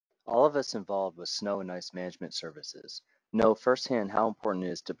All of us involved with snow and ice management services know firsthand how important it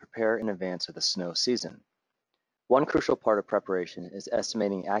is to prepare in advance of the snow season. One crucial part of preparation is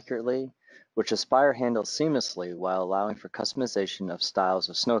estimating accurately, which Aspire handles seamlessly while allowing for customization of styles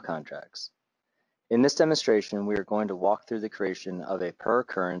of snow contracts. In this demonstration, we are going to walk through the creation of a per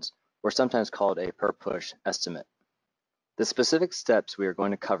occurrence, or sometimes called a per push estimate. The specific steps we are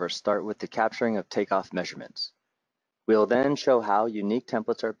going to cover start with the capturing of takeoff measurements. We will then show how unique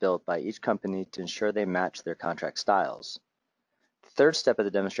templates are built by each company to ensure they match their contract styles. The third step of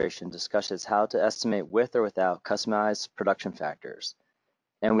the demonstration discusses how to estimate with or without customized production factors.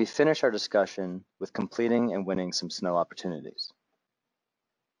 And we finish our discussion with completing and winning some snow opportunities.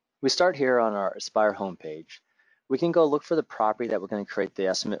 We start here on our Aspire homepage. We can go look for the property that we're going to create the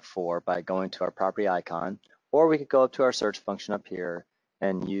estimate for by going to our property icon, or we could go up to our search function up here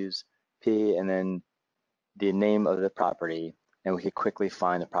and use P and then the name of the property, and we could quickly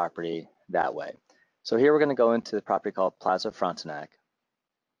find the property that way. So here we're going to go into the property called Plaza Frontenac.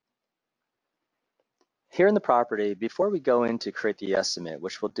 Here in the property, before we go in to create the estimate,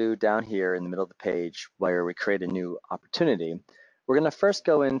 which we'll do down here in the middle of the page where we create a new opportunity, we're going to first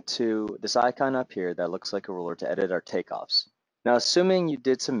go into this icon up here that looks like a ruler to edit our takeoffs. Now, assuming you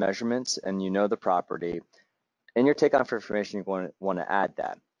did some measurements and you know the property, in your takeoff information, you're going to want to add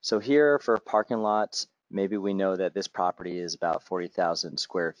that. So here for parking lots, maybe we know that this property is about 40,000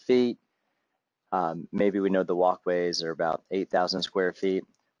 square feet. Maybe we know the walkways are about 8,000 square feet.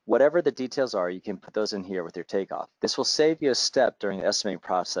 Whatever the details are, you can put those in here with your takeoff. This will save you a step during the estimating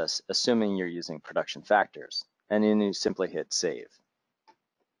process, assuming you're using production factors. And then you simply hit save.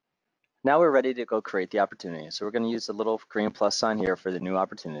 Now we're ready to go create the opportunity. So we're going to use the little green plus sign here for the new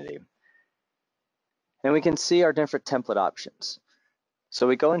opportunity. And we can see our different template options. So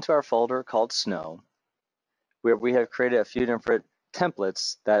we go into our folder called Snow, where we have created a few different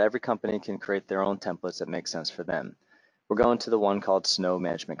templates that every company can create their own templates that make sense for them. We're going to the one called Snow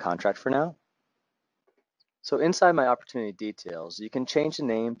Management Contract for now. So inside my opportunity details, you can change the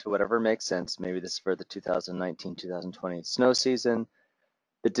name to whatever makes sense. Maybe this is for the 2019-2020 snow season.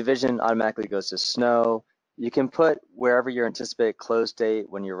 The division automatically goes to snow. You can put wherever your anticipated close date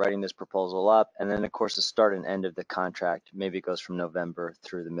when you're writing this proposal up, and then of course the start and end of the contract maybe goes from November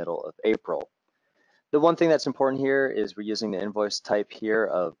through the middle of April. The one thing that's important here is we're using the invoice type here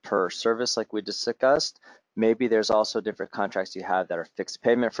of per service like we discussed. Maybe there's also different contracts you have that are fixed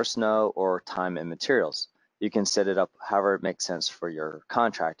payment for snow or time and materials. You can set it up however it makes sense for your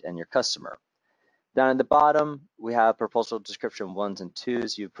contract and your customer. Down at the bottom, we have proposal description 1s and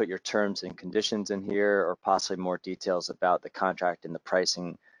 2s. You put your terms and conditions in here, or possibly more details about the contract and the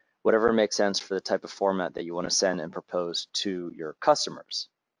pricing, whatever makes sense for the type of format that you want to send and propose to your customers.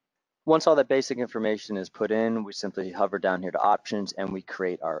 Once all that basic information is put in, we simply hover down here to options and we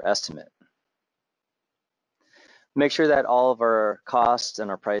create our estimate. Make sure that all of our costs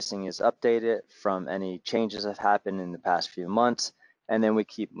and our pricing is updated from any changes that have happened in the past few months, and then we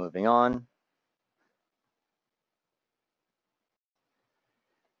keep moving on.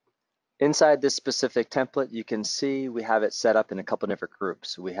 Inside this specific template, you can see we have it set up in a couple different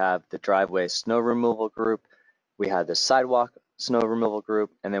groups. We have the driveway snow removal group, we have the sidewalk snow removal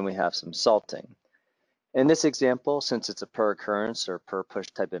group, and then we have some salting. In this example, since it's a per occurrence or per push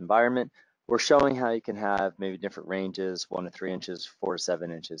type environment, we're showing how you can have maybe different ranges, 1 to 3 inches, 4 to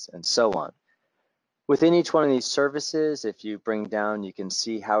 7 inches, and so on. Within each one of these services, if you bring down, you can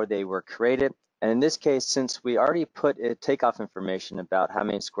see how they were created. And in this case, since we already put a takeoff information about how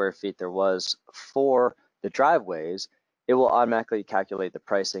many square feet there was for the driveways, it will automatically calculate the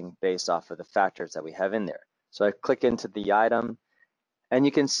pricing based off of the factors that we have in there. So I click into the item, and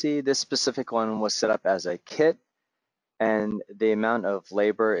you can see this specific one was set up as a kit, and the amount of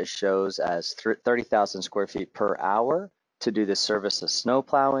labor it shows as 30,000 square feet per hour to do the service of snow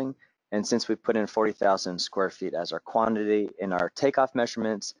plowing. And since we put in 40,000 square feet as our quantity in our takeoff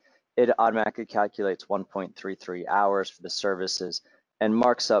measurements, it automatically calculates 1.33 hours for the services and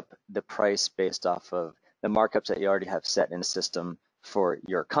marks up the price based off of the markups that you already have set in the system for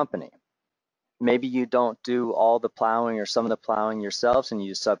your company. Maybe you don't do all the plowing or some of the plowing yourselves and you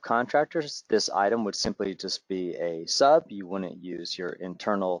use subcontractors. This item would simply just be a sub. You wouldn't use your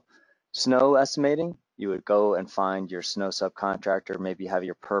internal snow estimating. You would go and find your snow subcontractor, maybe have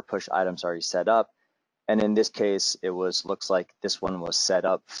your per push items already set up. And in this case, looks like this one was set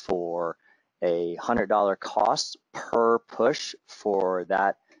up for a $100 cost per push for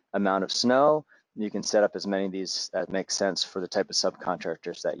that amount of snow. You can set up as many of these that make sense for the type of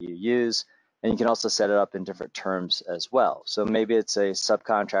subcontractors that you use. And you can also set it up in different terms as well. So maybe it's a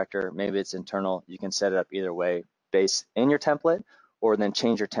subcontractor, maybe it's internal. You can set it up either way based in your template, or then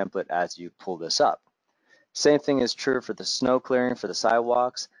change your template as you pull this up. Same thing is true for the snow clearing for the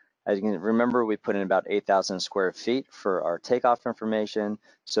sidewalks. As you can remember, we put in about 8,000 square feet for our takeoff information.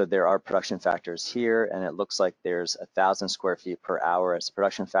 So there are production factors here, and it looks like there's 1,000 square feet per hour as a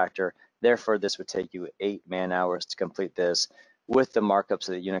production factor. Therefore, this would take you 8 man-hours to complete this with the markup,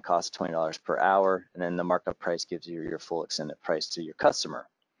 so the unit cost $20 per hour, and then the markup price gives you your full extended price to your customer.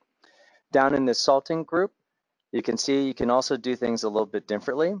 Down in the salting group, you can see you can also do things a little bit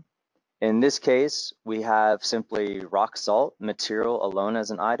differently. In this case, we have simply rock salt material alone as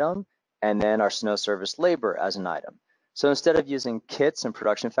an item, and then our snow service labor as an item. So instead of using kits and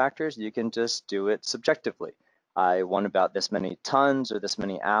production factors, you can just do it subjectively. I want about this many tons or this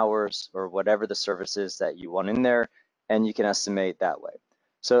many hours or whatever the service is that you want in there, and you can estimate that way.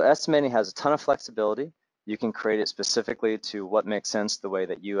 So estimating has a ton of flexibility. You can create it specifically to what makes sense the way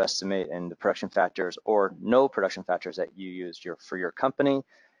that you estimate and the production factors or no production factors that you use for your company.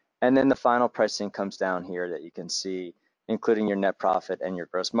 And then the final pricing comes down here that you can see, including your net profit and your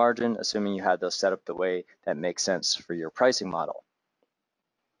gross margin, assuming you had those set up the way that makes sense for your pricing model.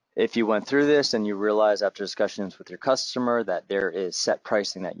 If you went through this and you realize after discussions with your customer that there is set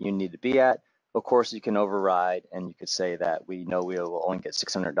pricing that you need to be at, of course you can override and you could say that we know we will only get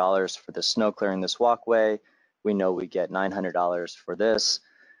 $600 for the snow clearing this walkway. We know we get $900 for this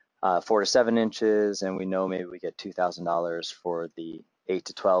 4 to 7 inches, and we know maybe we get $2,000 for the 8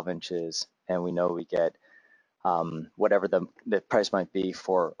 to 12 inches, and we know we get whatever the price might be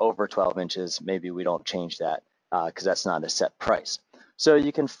for over 12 inches. Maybe we don't change that because that's not a set price. So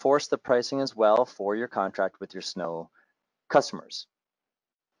you can force the pricing as well for your contract with your snow customers.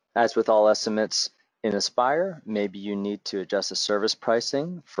 As with all estimates in Aspire, maybe you need to adjust the service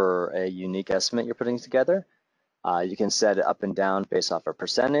pricing for a unique estimate you're putting together. You can set it up and down based off a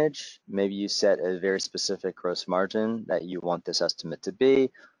percentage. Maybe you set a very specific gross margin that you want this estimate to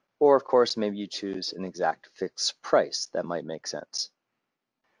be, or of course, maybe you choose an exact fixed price that might make sense.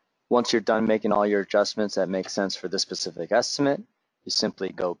 Once you're done making all your adjustments that make sense for this specific estimate, you simply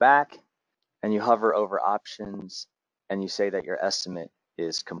go back and you hover over options and you say that your estimate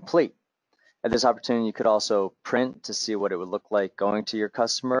is complete. At this opportunity, you could also print to see what it would look like going to your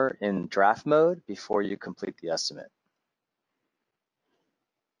customer in draft mode before you complete the estimate.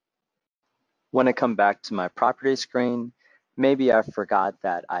 When I come back to my property screen, maybe I forgot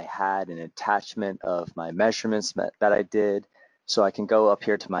that I had an attachment of my measurements that I did. So I can go up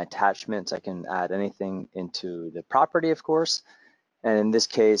here to my attachments. I can add anything into the property, of course. And in this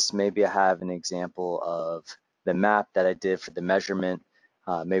case, maybe I have an example of the map that I did for the measurement.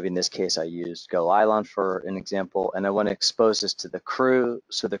 Maybe in this case, I used Go Island for an example, and I want to expose this to the crew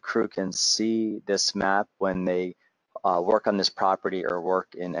so the crew can see this map when they work on this property or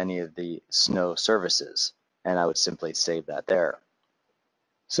work in any of the snow services. And I would simply save that there.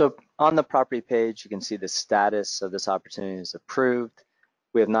 So on the property page, you can see the status of this opportunity is approved.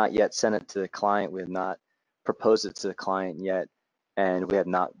 We have not yet sent it to the client. We have not proposed it to the client yet, and we have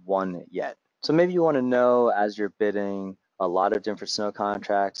not won it yet. So maybe you want to know as you're bidding a lot of different snow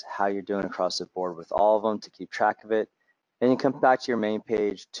contracts, how you're doing across the board with all of them to keep track of it. And you come back to your main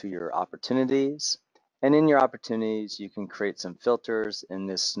page to your opportunities. And in your opportunities, you can create some filters. In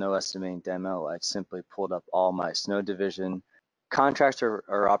this snow estimating demo, I simply pulled up all my snow division contracts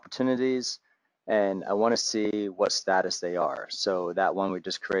or opportunities, and I want to see what status they are. So that one we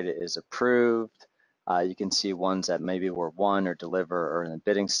just created is approved. You can see ones that maybe were won or deliver or in the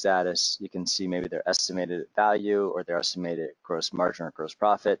bidding status. You can see maybe their estimated value or their estimated gross margin or gross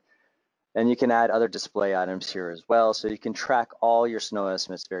profit. And you can add other display items here as well. So you can track all your snow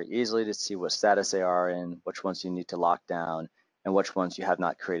estimates very easily to see what status they are in, which ones you need to lock down, and which ones you have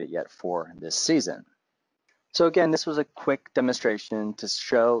not created yet for this season. So again, this was a quick demonstration to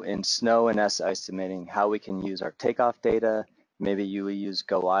show in snow and S estimating how we can use our takeoff data. Maybe you will use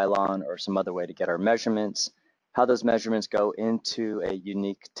Go Ilon or some other way to get our measurements, how those measurements go into a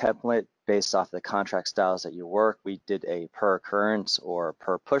unique template based off the contract styles that you work. We did a per occurrence or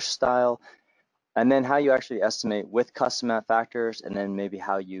per push style, and then how you actually estimate with custom map factors, and then maybe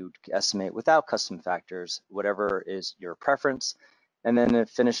how you estimate without custom factors, whatever is your preference. And then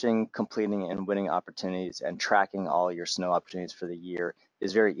finishing, completing, and winning opportunities and tracking all your snow opportunities for the year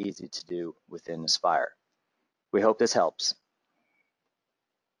is very easy to do within Aspire. We hope this helps.